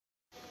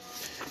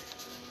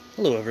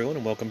Hello, everyone,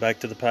 and welcome back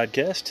to the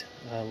podcast.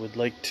 I would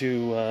like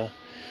to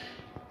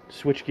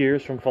switch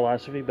gears from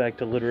philosophy back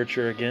to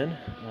literature again.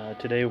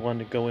 Today, I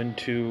wanted to go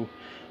into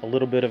a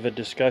little bit of a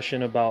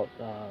discussion about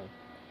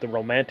the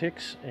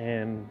Romantics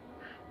and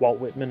Walt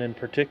Whitman in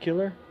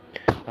particular.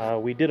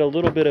 We did a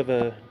little bit of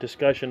a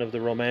discussion of the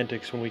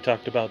Romantics when we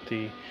talked about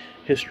the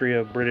history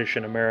of British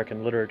and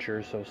American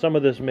literature, so some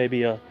of this may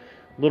be a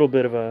little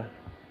bit of a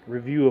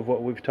review of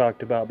what we've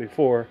talked about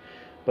before,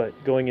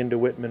 but going into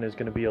Whitman is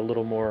going to be a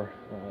little more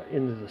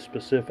into the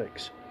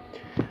specifics.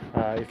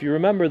 If you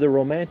remember, the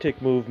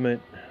Romantic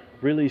movement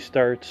really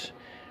starts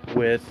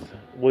with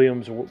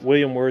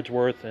William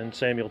Wordsworth and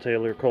Samuel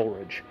Taylor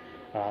Coleridge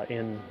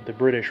in the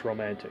British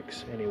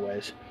Romantics,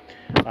 anyways.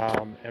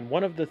 And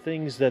one of the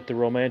things that the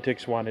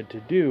Romantics wanted to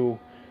do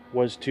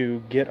was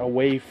to get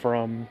away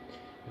from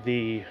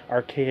the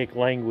archaic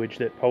language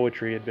that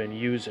poetry had been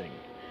using.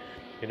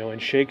 You know, in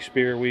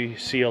Shakespeare, we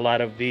see a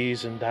lot of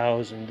these and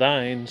thous and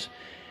thines,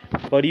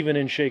 but even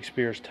in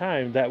Shakespeare's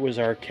time, that was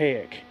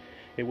archaic.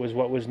 It was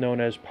what was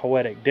known as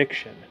poetic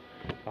diction.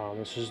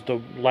 This is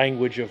the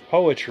language of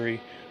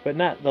poetry, but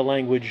not the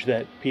language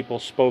that people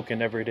spoke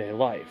in everyday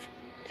life.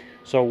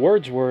 So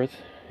Wordsworth,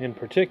 in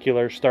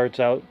particular, starts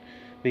out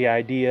the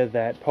idea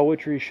that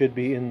poetry should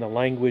be in the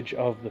language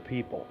of the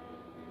people.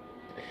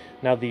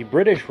 Now, the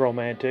British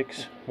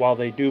Romantics, while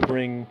they do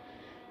bring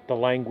the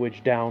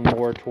language down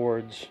more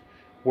towards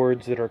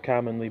words that are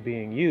commonly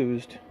being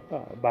used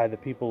by the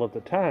people of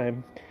the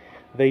time,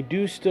 they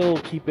do still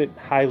keep it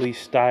highly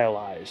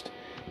stylized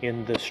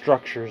in the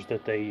structures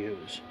that they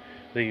use.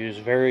 They use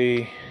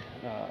very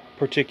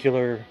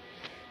particular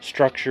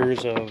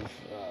structures of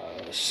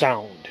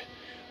sound,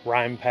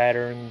 rhyme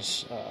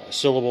patterns,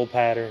 syllable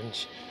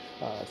patterns,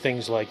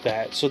 things like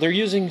that. So they're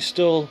using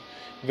still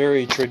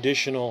very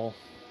traditional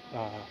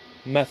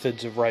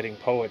methods of writing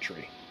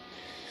poetry.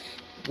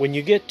 When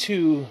you get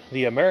to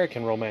the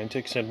American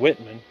Romantics and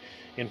Whitman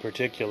in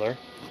particular,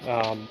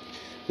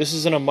 this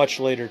is in a much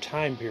later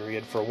time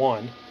period, for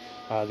one.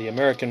 The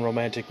American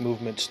Romantic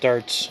movement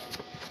starts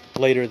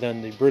later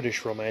than the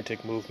British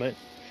Romantic movement.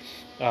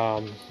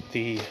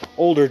 The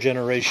older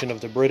generation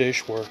of the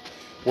British were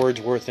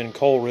Wordsworth and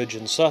Coleridge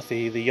and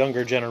Southey. The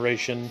younger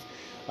generation,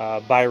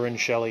 Byron,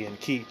 Shelley, and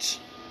Keats.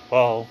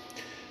 Well,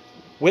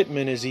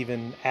 Whitman is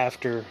even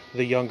after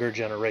the younger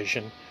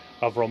generation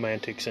of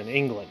Romantics in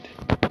England.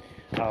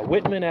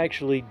 Whitman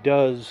actually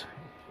does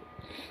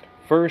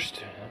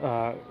first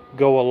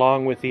go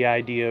along with the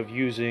idea of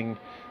using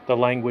the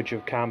language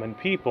of common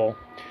people,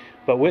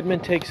 but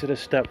Whitman takes it a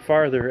step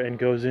farther and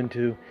goes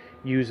into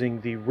using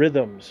the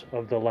rhythms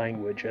of the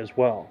language as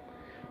well.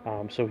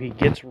 So he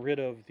gets rid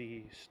of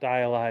the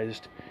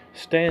stylized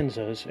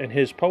stanzas, and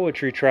his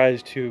poetry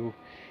tries to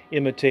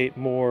imitate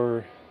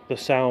more the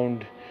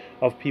sound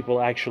of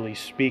people actually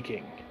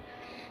speaking.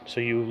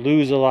 So you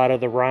lose a lot of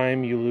the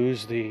rhyme, you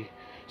lose the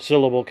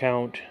syllable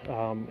count,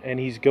 and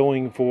he's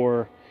going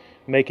for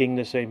making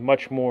this a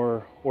much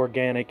more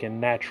organic and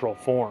natural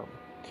form.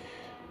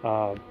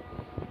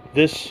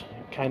 This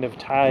kind of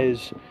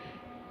ties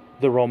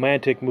the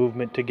Romantic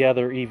movement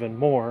together even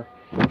more,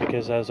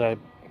 because as I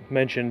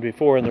mentioned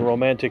before, in the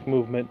Romantic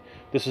movement,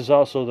 this is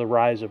also the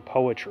rise of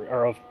poetry,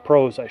 or of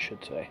prose, I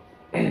should say.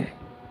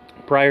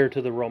 Prior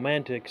to the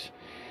Romantics,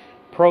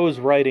 prose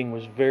writing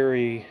was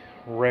very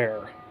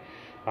rare.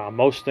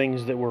 Most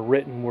things that were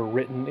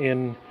written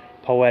in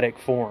poetic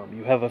form.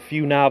 You have a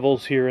few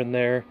novels here and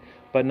there,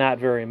 but not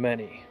very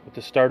many. At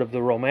the start of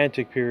the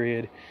Romantic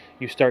period,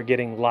 you start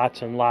getting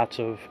lots and lots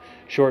of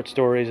short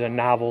stories and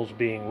novels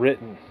being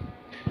written,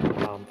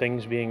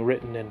 things being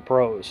written in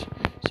prose.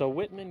 So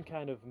Whitman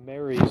kind of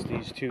marries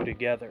these two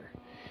together.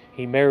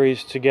 He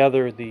marries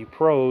together the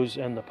prose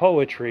and the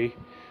poetry,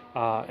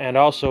 and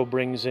also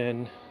brings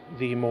in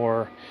the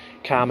more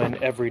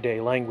common everyday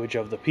language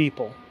of the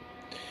people.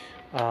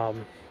 The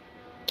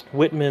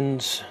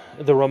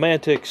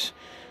Romantics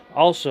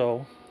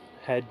also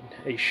had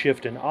a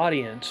shift in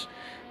audience,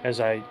 as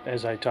I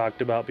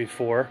talked about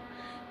before,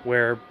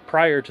 where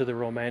prior to the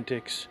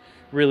Romantics,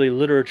 really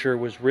literature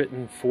was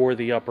written for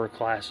the upper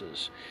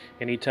classes.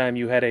 Anytime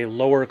you had a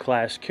lower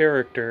class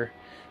character,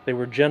 they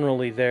were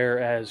generally there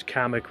as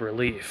comic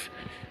relief.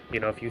 You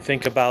know, if you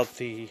think about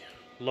the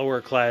lower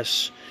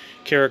class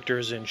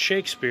characters in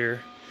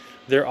Shakespeare,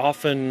 they're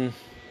often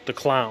the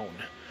clown,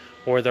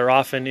 or they're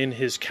often in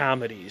his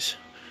comedies,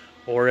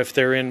 or if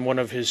they're in one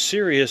of his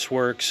serious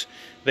works,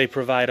 they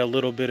provide a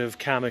little bit of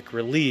comic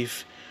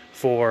relief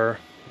for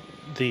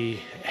the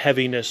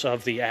heaviness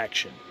of the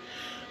action.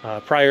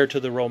 Prior to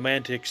the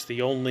Romantics,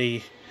 the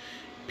only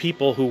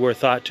people who were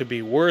thought to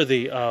be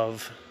worthy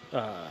of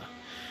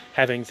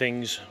having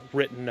things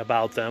written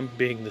about them,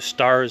 being the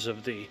stars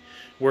of the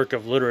work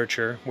of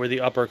literature, were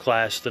the upper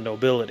class, the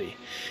nobility.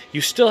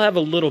 You still have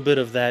a little bit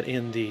of that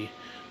in the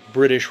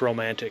British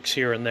Romantics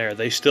here and there.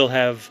 They still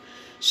have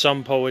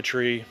some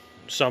poetry,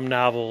 some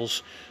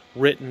novels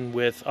written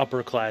with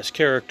upper class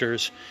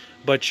characters,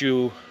 but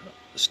you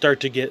start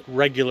to get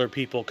regular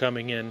people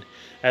coming in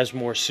as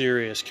more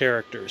serious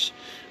characters.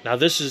 Now,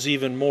 this is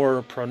even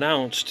more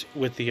pronounced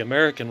with the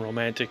American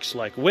romantics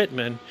like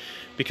Whitman,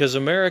 because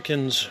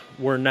Americans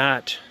were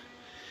not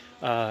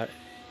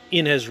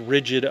in as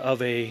rigid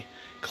of a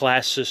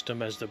class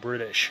system as the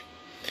British.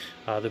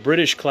 The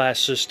British class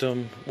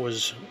system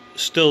was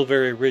still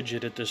very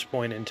rigid at this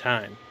point in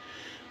time.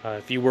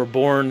 If you were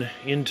born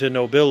into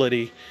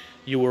nobility,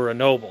 you were a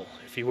noble.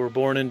 If you were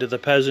born into the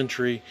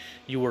peasantry,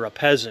 you were a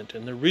peasant.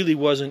 And there really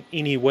wasn't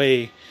any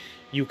way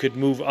you could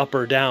move up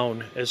or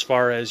down as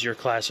far as your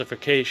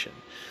classification.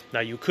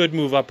 Now, you could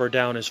move up or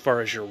down as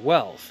far as your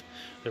wealth.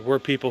 There were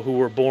people who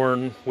were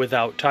born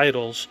without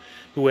titles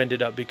who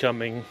ended up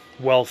becoming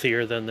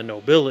wealthier than the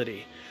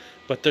nobility.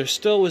 But there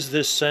still was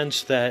this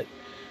sense that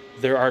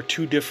there are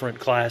two different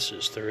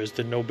classes. There is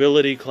the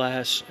nobility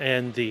class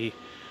and the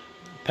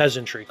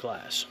peasantry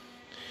class.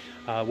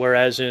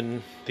 Whereas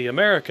in the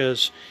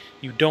Americas,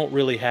 you don't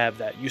really have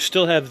that. You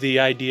still have the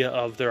idea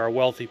of there are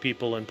wealthy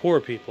people and poor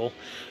people,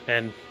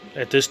 and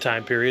at this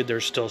time period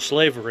there's still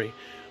slavery,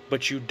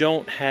 but you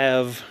don't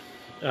have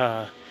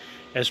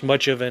as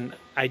much of an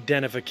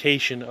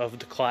identification of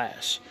the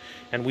class.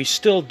 And we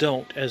still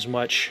don't as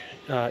much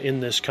in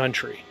this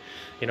country.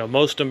 You know,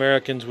 most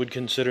Americans would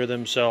consider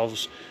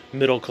themselves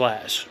middle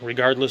class,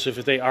 regardless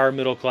if they are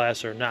middle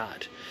class or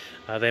not.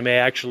 They may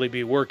actually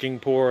be working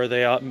poor,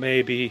 they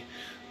may be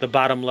the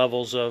bottom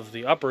levels of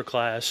the upper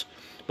class,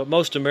 but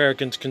most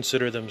Americans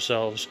consider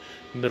themselves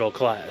middle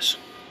class.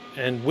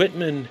 And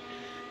Whitman,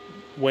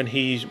 when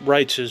he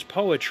writes his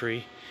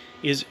poetry,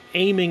 is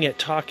aiming at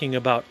talking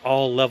about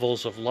all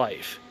levels of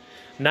life,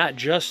 not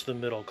just the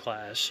middle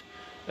class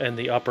and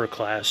the upper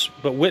class,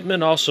 but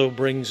Whitman also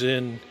brings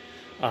in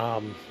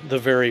the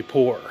very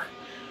poor,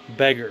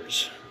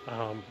 beggars.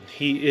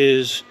 He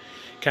is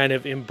kind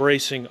of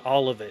embracing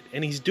all of it,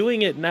 and he's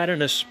doing it not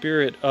in a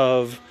spirit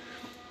of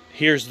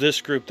here's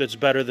this group that's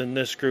better than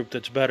this group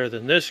that's better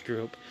than this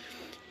group.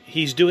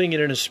 He's doing it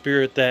in a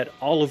spirit that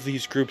all of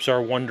these groups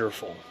are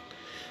wonderful.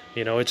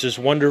 You know, it's as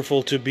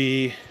wonderful to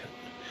be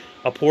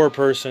a poor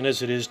person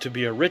as it is to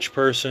be a rich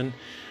person,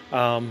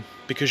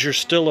 because you're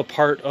still a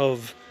part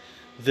of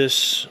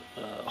this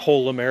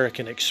whole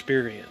American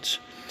experience.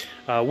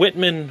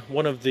 Whitman,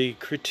 one of the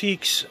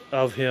critiques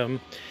of him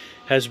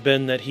has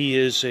been that he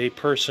is a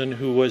person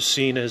who was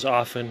seen as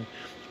often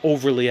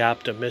overly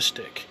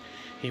optimistic.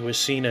 He was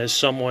seen as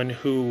someone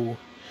who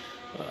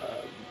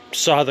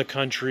saw the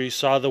country,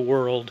 saw the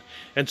world,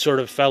 and sort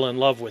of fell in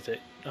love with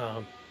it,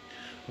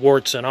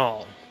 warts and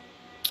all.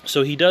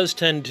 So he does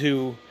tend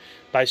to,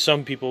 by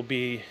some people,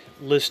 be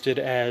listed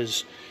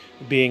as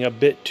being a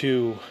bit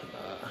too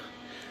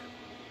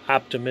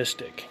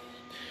optimistic.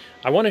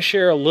 I want to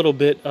share a little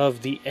bit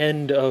of the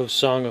end of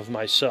Song of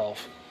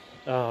Myself.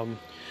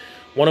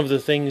 One of the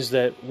things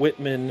that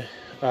Whitman,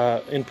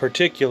 in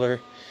particular,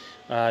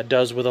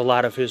 does with a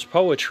lot of his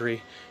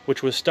poetry,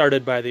 which was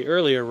started by the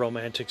earlier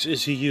Romantics,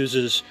 is he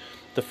uses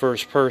the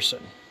first person.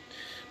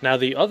 Now,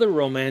 the other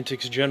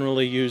Romantics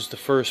generally use the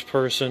first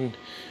person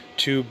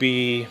to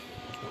be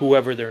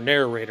whoever their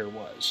narrator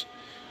was.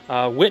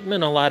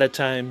 Whitman, a lot of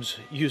times,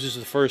 uses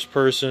the first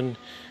person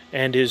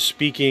and is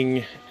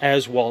speaking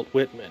as Walt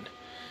Whitman.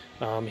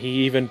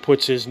 He even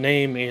puts his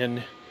name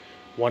in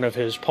one of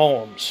his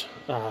poems.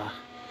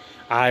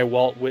 I,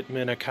 Walt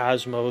Whitman, a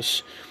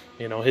cosmos.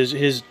 You know,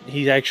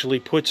 he actually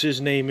puts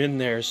his name in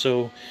there,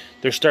 so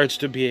there starts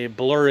to be a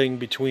blurring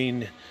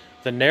between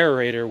the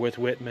narrator with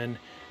Whitman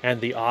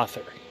and the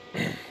author.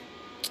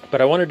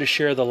 But I wanted to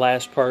share the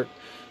last part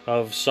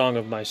of Song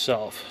of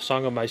Myself.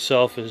 Song of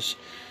Myself is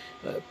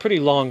a pretty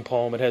long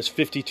poem. It has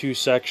 52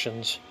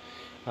 sections.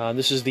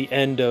 This is the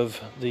end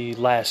of the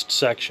last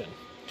section.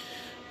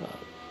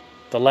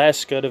 The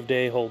last scud of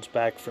day holds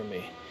back from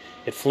me.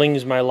 It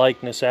flings my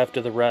likeness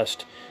after the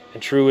rest,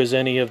 and true as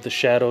any of the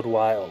shadowed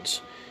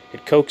wilds.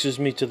 It coaxes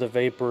me to the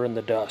vapor and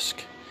the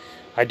dusk.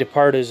 I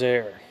depart as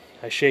air.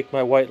 I shake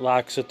my white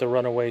locks at the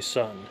runaway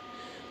sun.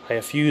 I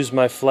effuse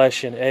my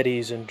flesh in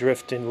eddies and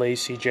drift in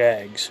lacy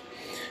jags.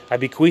 I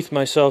bequeath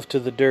myself to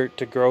the dirt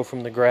to grow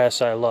from the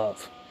grass I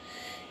love.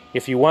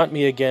 If you want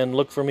me again,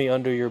 look for me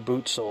under your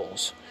boot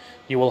soles.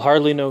 You will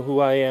hardly know who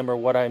I am or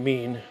what I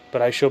mean,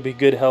 but I shall be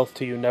good health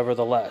to you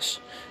nevertheless,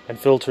 and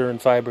filter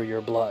and fiber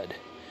your blood.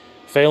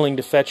 Failing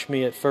to fetch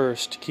me at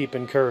first, keep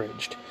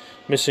encouraged.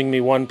 Missing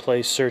me one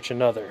place, search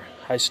another.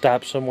 I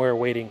stop somewhere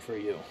waiting for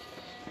you.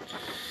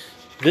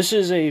 This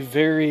is a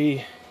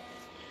very,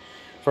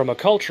 from a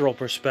cultural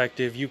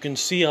perspective, you can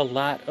see a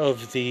lot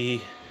of the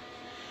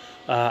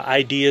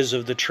ideas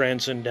of the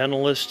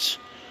transcendentalists,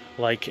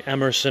 like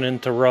Emerson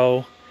and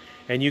Thoreau,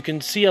 and you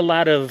can see a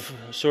lot of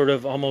sort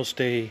of almost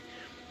a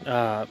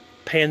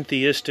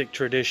pantheistic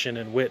tradition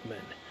in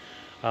Whitman.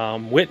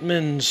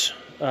 Whitman's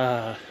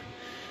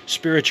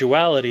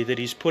spirituality that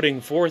he's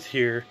putting forth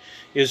here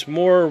is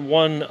more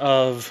one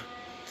of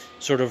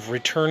sort of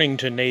returning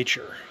to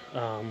nature.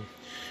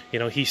 You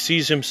know, he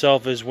sees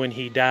himself as when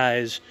he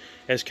dies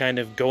as kind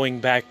of going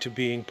back to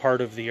being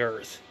part of the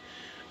earth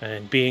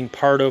and being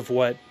part of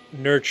what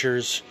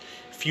nurtures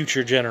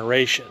future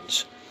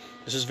generations.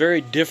 This is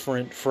very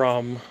different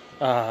from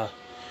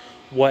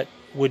what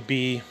would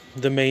be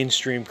the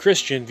mainstream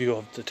Christian view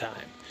of the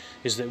time,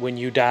 is that when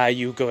you die,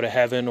 you go to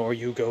heaven or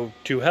you go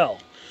to hell,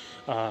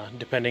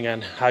 depending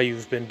on how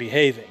you've been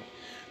behaving.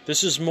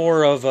 This is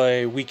more of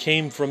a, we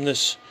came from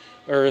this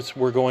earth,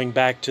 we're going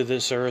back to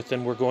this earth,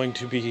 and we're going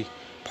to be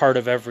part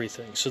of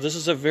everything. So this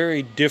is a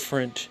very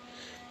different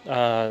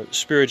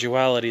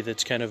spirituality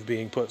that's kind of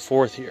being put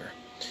forth here.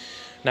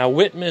 Now,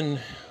 Whitman,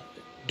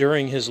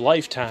 during his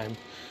lifetime,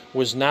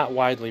 was not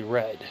widely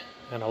read,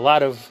 and a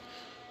lot of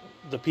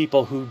the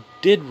people who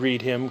did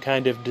read him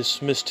kind of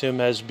dismissed him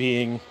as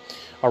being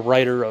a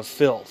writer of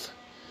filth.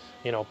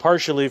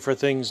 Partially for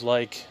things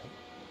like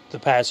the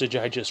passage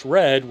I just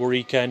read, where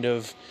he kind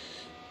of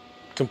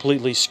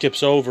completely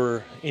skips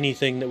over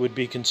anything that would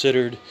be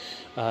considered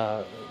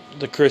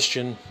the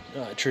Christian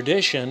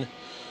tradition,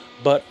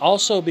 but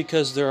also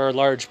because there are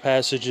large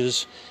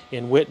passages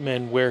in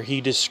Whitman where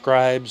he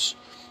describes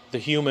the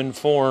human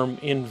form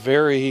in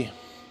very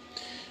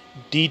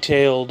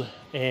detailed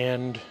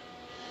and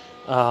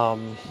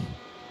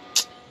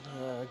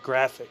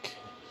graphic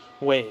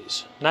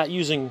ways.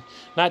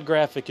 Not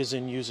graphic as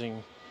in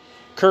using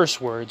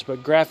curse words,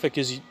 but graphic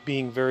as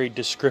being very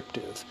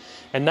descriptive,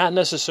 and not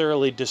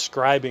necessarily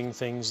describing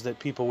things that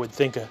people would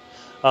think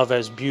of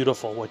as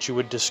beautiful, what you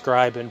would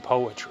describe in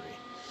poetry.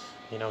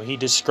 He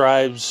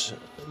describes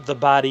the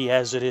body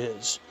as it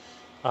is.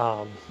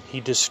 He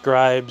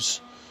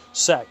describes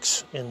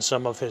sex in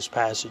some of his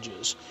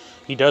passages.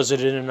 He does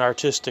it in an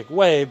artistic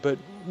way, but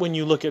when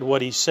you look at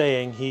what he's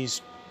saying,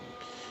 he's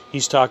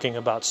talking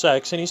about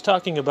sex, and he's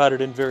talking about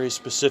it in very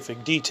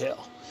specific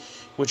detail,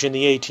 which in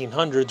the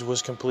 1800s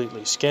was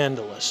completely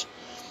scandalous.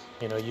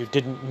 You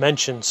didn't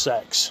mention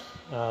sex.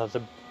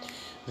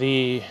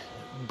 The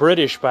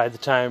British, by the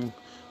time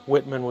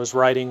Whitman was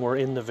writing, were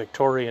in the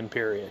Victorian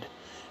period,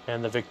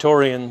 and the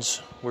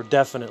Victorians were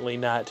definitely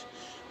not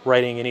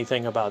writing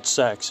anything about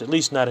sex, at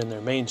least not in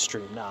their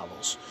mainstream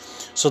novels.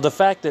 So the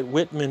fact that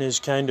Whitman is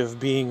kind of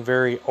being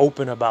very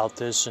open about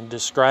this and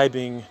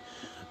describing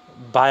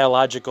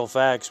biological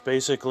facts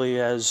basically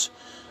as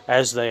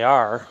they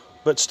are,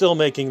 but still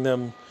making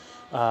them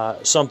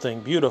something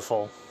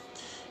beautiful,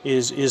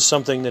 is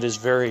something that is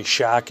very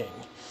shocking.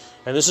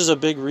 And this is a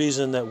big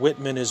reason that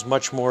Whitman is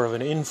much more of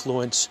an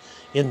influence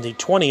in the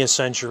 20th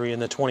century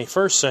and the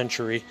 21st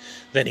century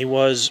than he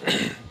was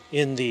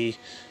in the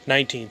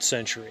 19th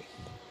century.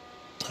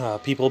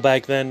 People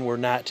back then were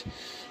not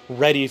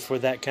ready for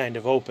that kind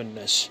of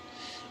openness.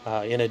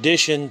 In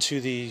addition to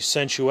the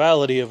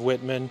sensuality of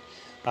Whitman,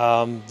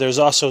 there's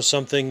also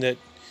something that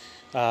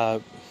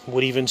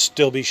would even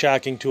still be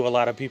shocking to a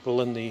lot of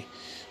people in the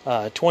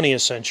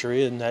 20th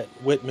century, in that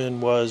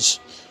Whitman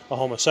was a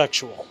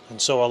homosexual.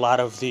 And so a lot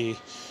of the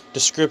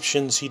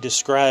descriptions he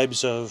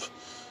describes of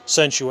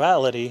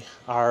sensuality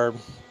are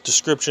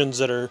descriptions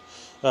that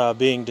are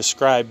being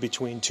described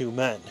between two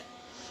men.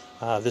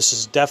 This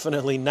is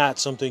definitely not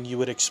something you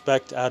would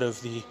expect out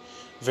of the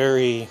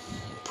very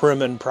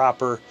prim and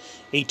proper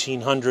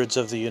 1800s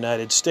of the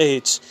United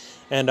States,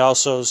 and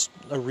also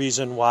a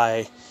reason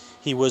why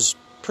he was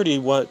pretty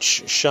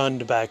much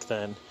shunned back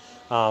then,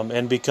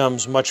 and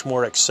becomes much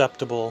more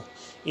acceptable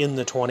in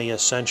the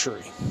 20th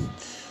century.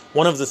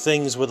 One of the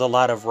things with a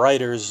lot of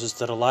writers is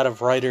that a lot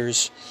of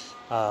writers,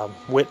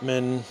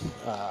 Whitman,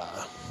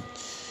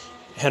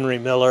 Henry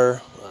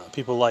Miller,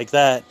 people like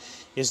that,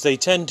 is they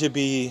tend to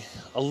be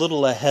a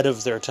little ahead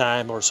of their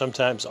time, or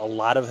sometimes a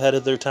lot ahead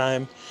of their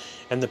time,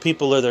 and the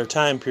people of their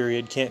time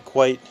period can't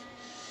quite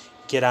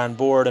get on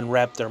board and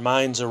wrap their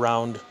minds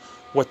around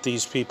what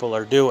these people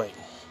are doing.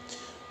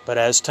 But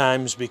as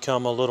times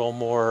become a little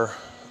more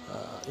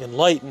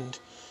enlightened,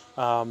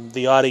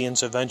 the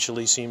audience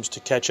eventually seems to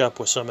catch up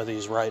with some of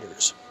these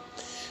writers.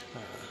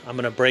 I'm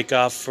going to break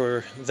off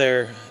for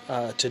there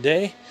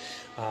today.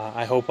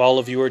 I hope all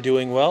of you are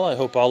doing well. I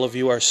hope all of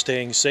you are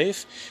staying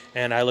safe,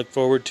 and I look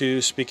forward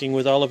to speaking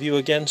with all of you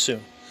again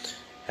soon.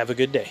 Have a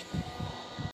good day.